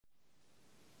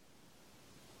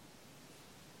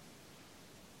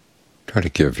Try to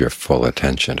give your full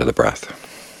attention to the breath.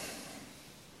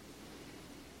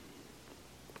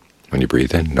 When you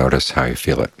breathe in, notice how you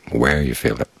feel it, where you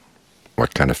feel it,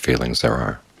 what kind of feelings there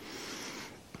are.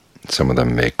 Some of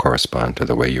them may correspond to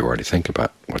the way you already think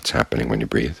about what's happening when you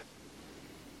breathe,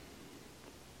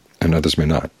 and others may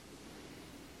not.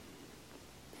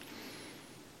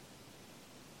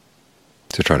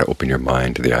 So try to open your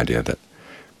mind to the idea that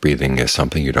breathing is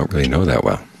something you don't really know that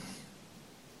well.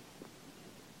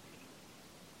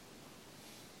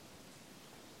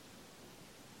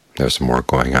 There's more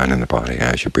going on in the body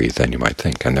as you breathe than you might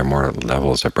think, and there are more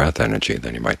levels of breath energy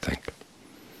than you might think.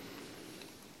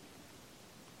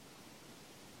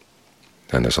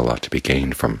 And there's a lot to be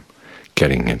gained from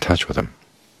getting in touch with them.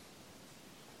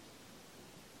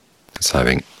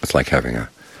 It's like having a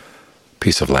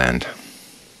piece of land.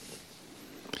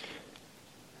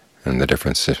 And the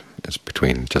difference is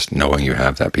between just knowing you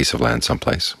have that piece of land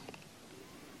someplace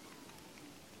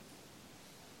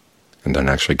and then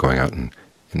actually going out and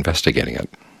investigating it,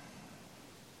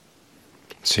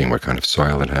 seeing what kind of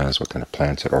soil it has, what kind of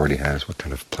plants it already has, what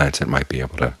kind of plants it might be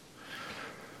able to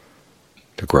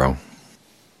grow,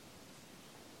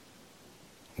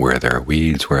 where there are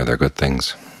weeds, where there are good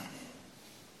things.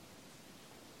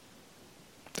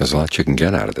 There's a lot you can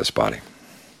get out of this body.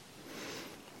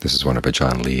 This is one of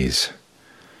Ajahn Lee's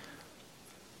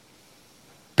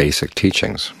basic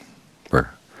teachings. We're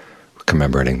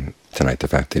commemorating tonight the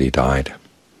fact that he died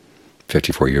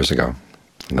 54 years ago,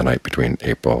 on the night between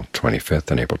April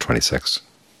 25th and April 26th.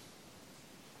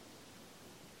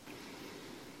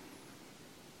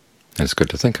 And it's good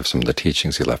to think of some of the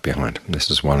teachings he left behind.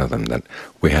 This is one of them, that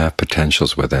we have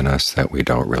potentials within us that we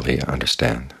don't really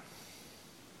understand,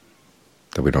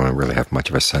 that we don't really have much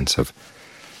of a sense of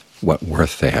what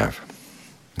worth they have.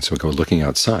 And so we go looking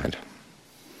outside,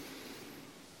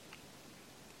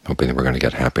 hoping that we're going to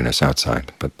get happiness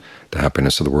outside. But the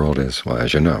happiness of the world is, well,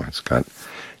 as you know, it's got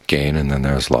gain and then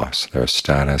there's loss. There's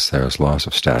status, there's loss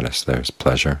of status, there's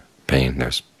pleasure, pain,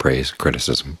 there's praise,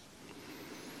 criticism.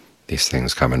 These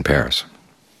things come in pairs.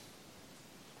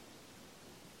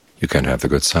 You can't have the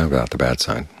good side without the bad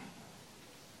side.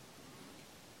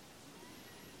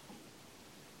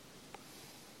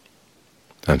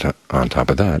 And on top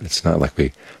of that, it's not like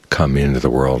we come into the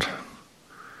world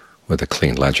with a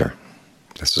clean ledger.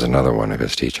 This is another one of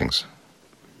his teachings.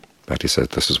 In fact, he said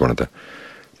this is one of the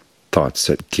thoughts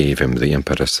that gave him the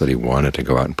impetus that he wanted to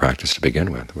go out and practice to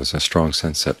begin with. There was a strong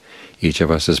sense that each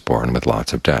of us is born with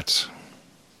lots of debts,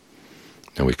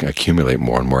 and we can accumulate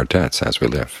more and more debts as we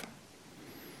live.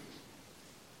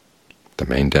 The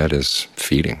main debt is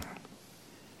feeding.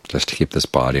 Just to keep this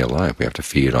body alive, we have to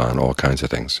feed on all kinds of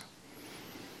things.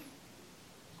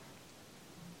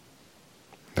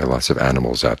 There are lots of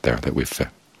animals out there that we've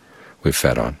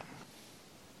fed on.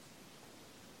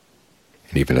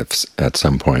 And even if at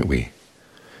some point we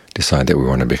decide that we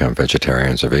want to become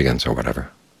vegetarians or vegans or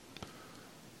whatever,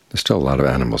 there's still a lot of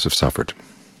animals who've suffered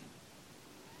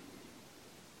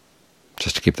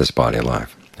just to keep this body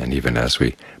alive. And even as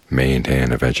we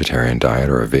maintain a vegetarian diet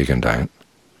or a vegan diet,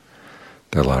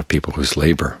 there are a lot of people whose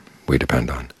labor we depend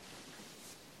on.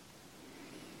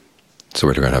 So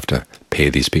we're going to have to pay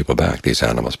these people back, these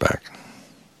animals back.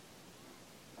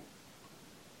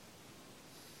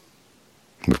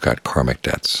 We've got karmic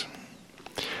debts.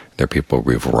 They're people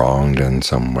we've wronged in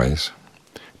some ways,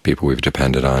 people we've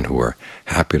depended on who are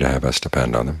happy to have us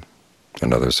depend on them,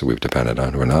 and others who we've depended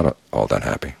on who are not all that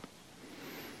happy.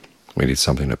 We need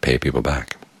something to pay people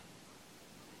back.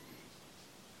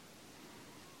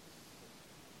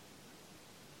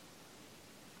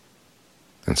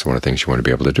 And so one of the things you want to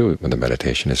be able to do with the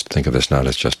meditation is to think of this not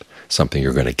as just something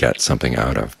you're going to get something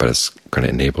out of, but it's going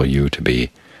to enable you to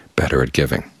be better at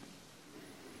giving.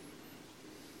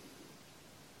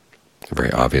 A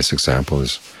very obvious example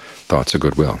is thoughts of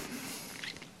goodwill.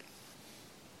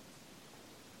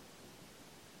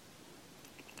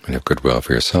 When you have goodwill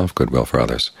for yourself, goodwill for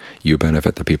others, you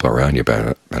benefit, the people around you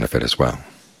benefit as well.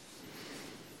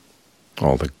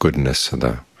 All the goodness of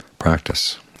the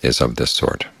practice is of this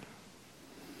sort.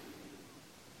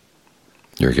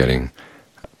 You're getting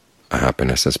a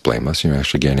happiness that's blameless, and you're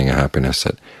actually gaining a happiness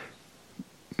that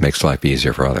makes life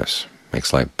easier for others,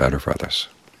 makes life better for others.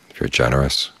 If you're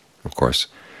generous, of course,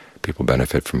 people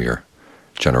benefit from your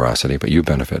generosity, but you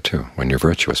benefit too. When you're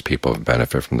virtuous, people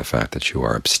benefit from the fact that you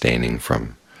are abstaining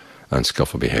from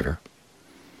unskillful behavior,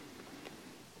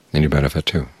 and you benefit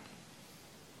too.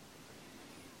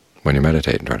 When you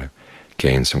meditate and try to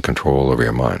gain some control over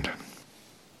your mind,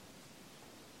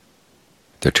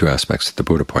 there are two aspects that the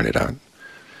Buddha pointed out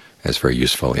as very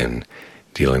useful in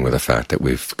dealing with the fact that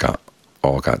we've got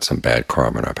all got some bad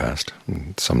karma in our past,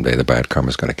 and someday the bad karma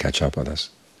is going to catch up with us.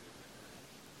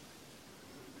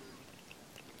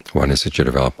 One is that you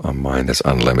develop a mind that's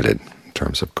unlimited in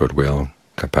terms of goodwill,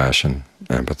 compassion,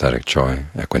 empathetic joy,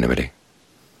 equanimity,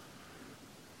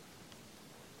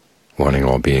 wanting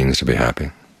all beings to be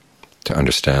happy, to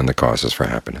understand the causes for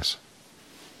happiness,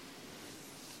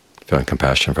 feeling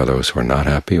compassion for those who are not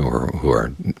happy or who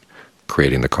are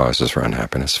creating the causes for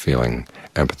unhappiness, feeling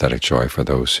empathetic joy for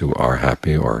those who are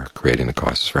happy or creating the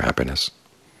causes for happiness,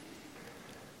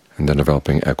 and then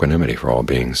developing equanimity for all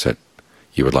beings that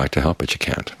you would like to help but you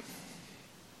can't.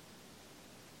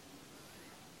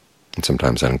 And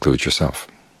sometimes that includes yourself,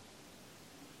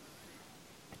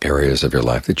 areas of your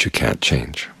life that you can't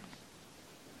change.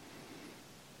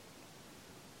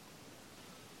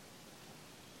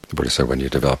 The Buddha said when you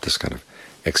develop this kind of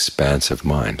expansive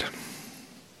mind,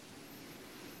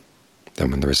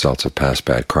 then when the results of past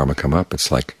bad karma come up,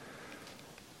 it's like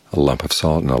a lump of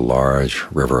salt in a large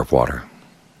river of water.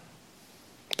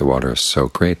 The water is so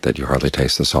great that you hardly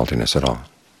taste the saltiness at all.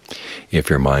 If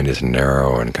your mind is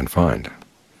narrow and confined,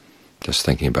 just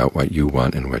thinking about what you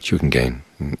want and what you can gain,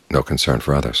 no concern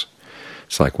for others,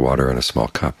 it's like water in a small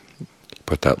cup. You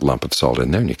put that lump of salt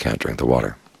in there and you can't drink the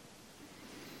water.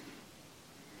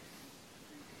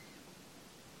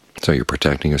 So you're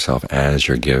protecting yourself as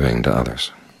you're giving to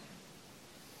others.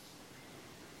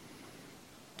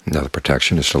 Now the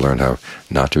protection is to learn how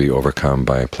not to be overcome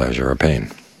by pleasure or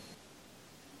pain.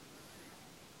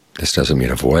 This doesn't mean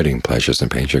avoiding pleasures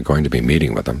and pains. You're going to be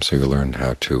meeting with them, so you learn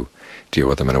how to deal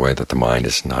with them in a way that the mind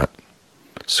is not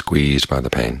squeezed by the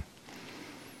pain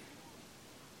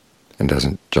and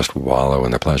doesn't just wallow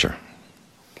in the pleasure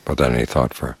without any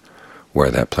thought for where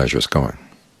that pleasure is going.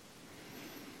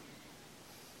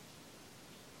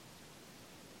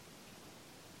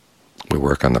 We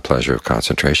work on the pleasure of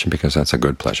concentration because that's a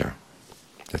good pleasure.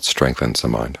 It strengthens the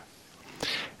mind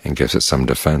and gives it some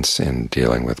defense in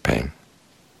dealing with pain,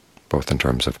 both in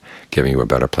terms of giving you a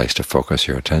better place to focus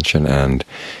your attention and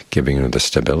giving you the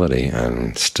stability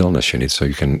and stillness you need so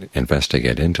you can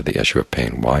investigate into the issue of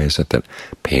pain. Why is it that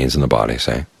pains in the body,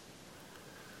 say,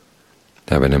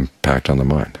 have an impact on the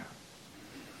mind?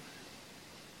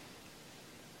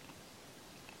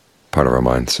 Part of our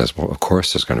mind says, well, of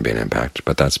course there's going to be an impact,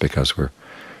 but that's because we're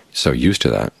so used to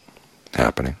that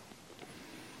happening.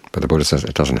 But the Buddha says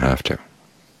it doesn't have to.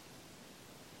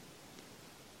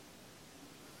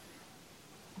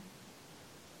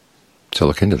 So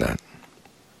look into that.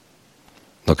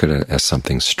 Look at it as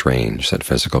something strange that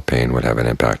physical pain would have an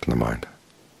impact on the mind.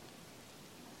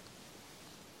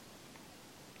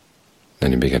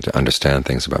 Then you begin to understand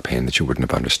things about pain that you wouldn't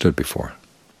have understood before.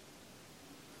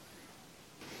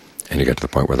 And you get to the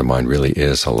point where the mind really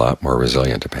is a lot more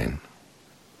resilient to pain.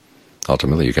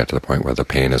 Ultimately, you get to the point where the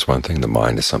pain is one thing, the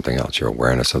mind is something else. Your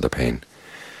awareness of the pain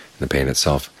and the pain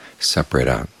itself separate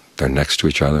out. They're next to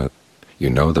each other. You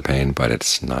know the pain, but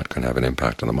it's not going to have an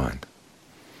impact on the mind.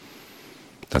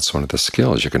 That's one of the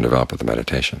skills you can develop with the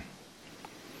meditation.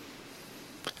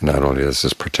 And not only does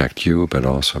this protect you, but it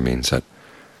also means that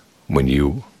when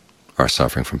you are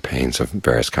suffering from pains of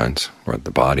various kinds, or the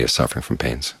body is suffering from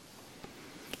pains,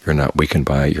 you're not weakened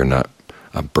by it. You're not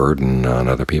a burden on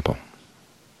other people.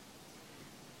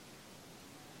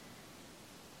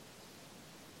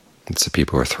 It's the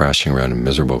people who are thrashing around and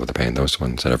miserable with the pain, those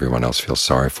ones that everyone else feels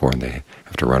sorry for, and they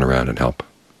have to run around and help.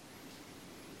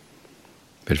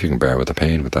 But if you can bear with the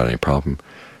pain without any problem,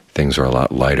 things are a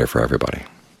lot lighter for everybody.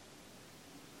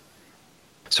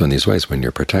 So in these ways, when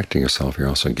you're protecting yourself, you're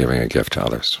also giving a gift to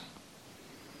others.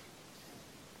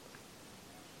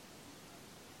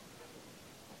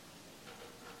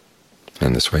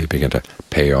 And this way you begin to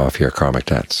pay off your karmic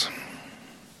debts.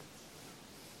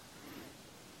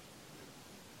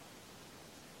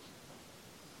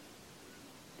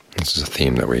 This is a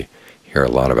theme that we hear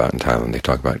a lot about in Thailand. They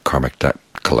talk about karmic debt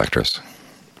collectors.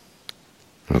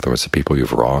 In other words, the people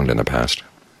you've wronged in the past,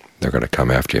 they're going to come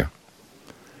after you.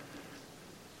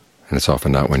 And it's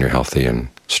often not when you're healthy and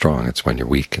strong, it's when you're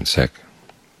weak and sick.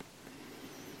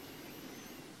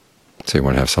 So you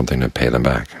want to have something to pay them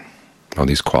back. All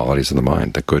these qualities of the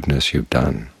mind, the goodness you've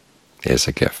done, is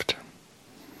a gift.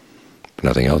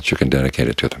 Nothing else you can dedicate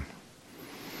it to them.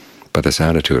 But this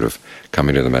attitude of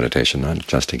coming to the meditation, not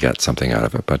just to get something out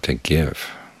of it, but to give,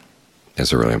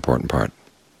 is a really important part.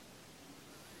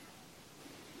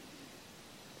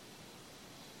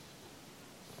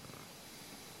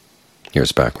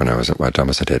 Years back when I was at Wat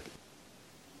Dhamma,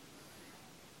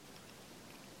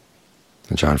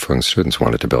 John Fung's students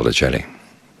wanted to build a jetty.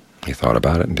 He thought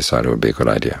about it and decided it would be a good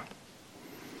idea.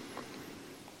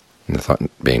 And the thought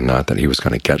being not that he was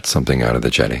going to get something out of the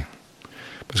jetty,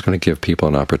 It was going to give people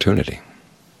an opportunity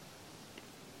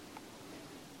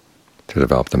to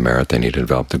develop the merit they need, to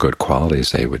develop the good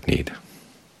qualities they would need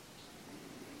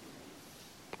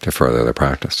to further their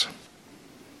practice.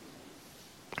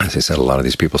 As he said, a lot of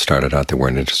these people started out, they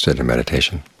weren't interested in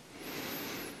meditation.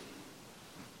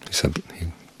 He said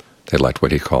they liked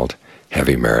what he called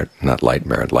heavy merit, not light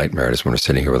merit. Light merit is when we're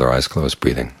sitting here with our eyes closed,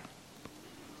 breathing,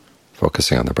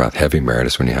 focusing on the breath. Heavy merit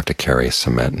is when you have to carry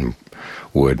cement and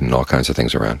wood and all kinds of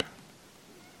things around.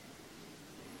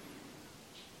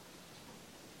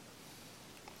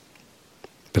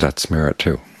 But that's merit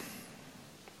too.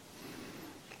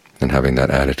 And having that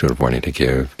attitude of wanting to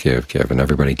give, and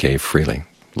everybody gave freely.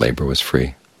 Labor was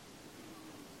free,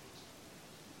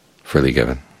 freely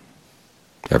given.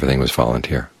 Everything was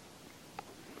volunteer.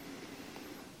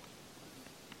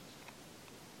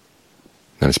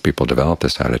 And as people developed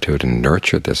this attitude and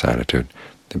nurtured this attitude,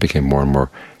 they became more and more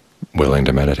willing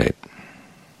to meditate.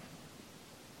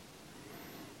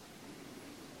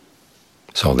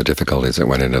 So all the difficulties that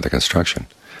went into the construction,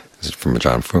 from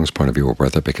John Fung's point of view, were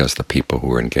worth it because the people who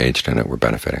were engaged in it were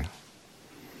benefiting.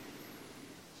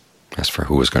 As for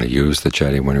who was going to use the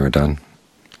jetty when we were done,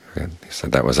 he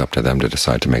said that was up to them to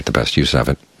decide to make the best use of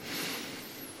it.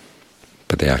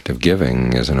 But the act of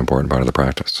giving is an important part of the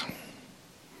practice.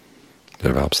 It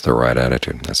develops the right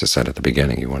attitude. As I said at the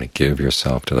beginning, you want to give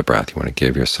yourself to the breath. You want to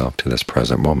give yourself to this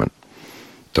present moment.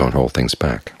 Don't hold things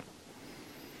back.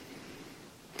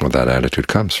 Well, that attitude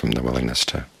comes from the willingness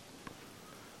to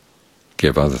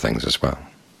give other things as well.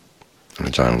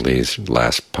 In John Lee's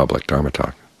last public Dharma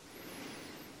talk,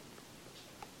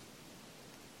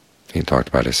 he talked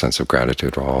about his sense of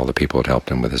gratitude to all the people who had helped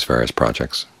him with his various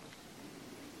projects,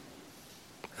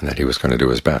 and that he was going to do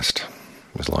his best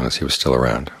as long as he was still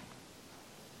around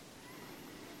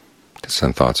to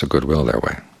send thoughts of goodwill their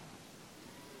way.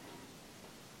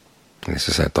 And he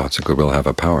says that thoughts of goodwill have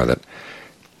a power that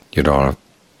you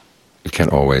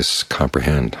can't always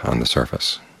comprehend on the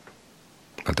surface,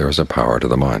 but there is a power to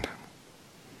the mind.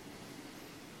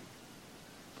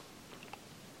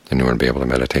 And you want to be able to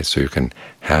meditate so you can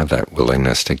have that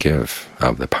willingness to give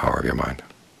of the power of your mind.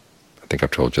 I think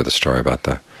I've told you the story about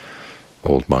the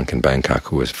old monk in Bangkok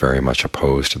who was very much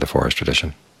opposed to the forest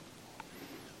tradition,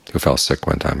 who fell sick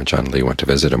one time, and John Lee went to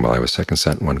visit him while he was sick and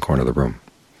sat in one corner of the room.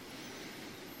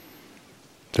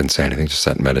 Didn't say anything, just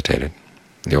sat and meditated.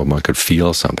 The old monk could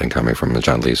feel something coming from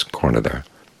John Lee's corner there.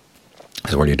 He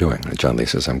said, "What are you doing?" And John Lee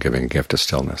says, "I'm giving a gift of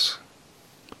stillness."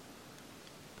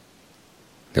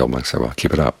 The old monk said, "Well,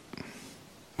 keep it up.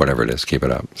 Whatever it is, keep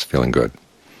it up. It's feeling good."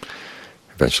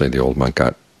 Eventually the old monk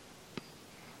got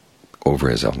over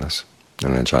his illness,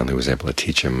 and then John Lee was able to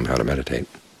teach him how to meditate.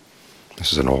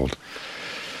 This is an old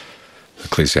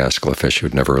ecclesiastical official who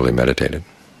had never really meditated,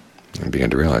 and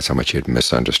began to realize how much he had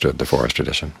misunderstood the forest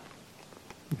tradition,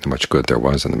 how much good there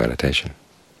was in the meditation.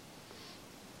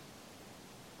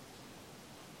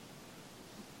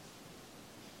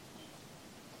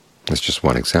 It's just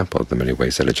one example of the many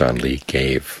ways that Ajahn Lee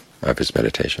gave of his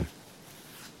meditation.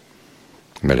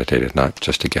 He meditated not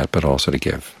just to get, but also to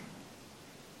give.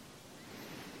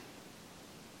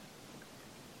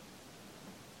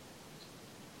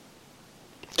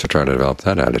 So try to develop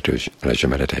that attitude as you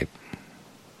meditate,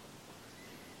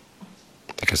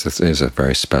 because this is a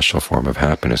very special form of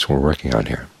happiness we're working on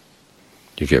here.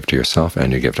 You give to yourself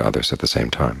and you give to others at the same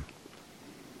time.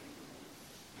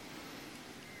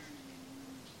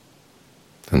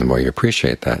 And the more you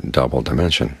appreciate that double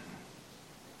dimension,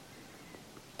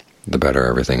 the better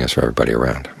everything is for everybody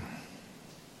around.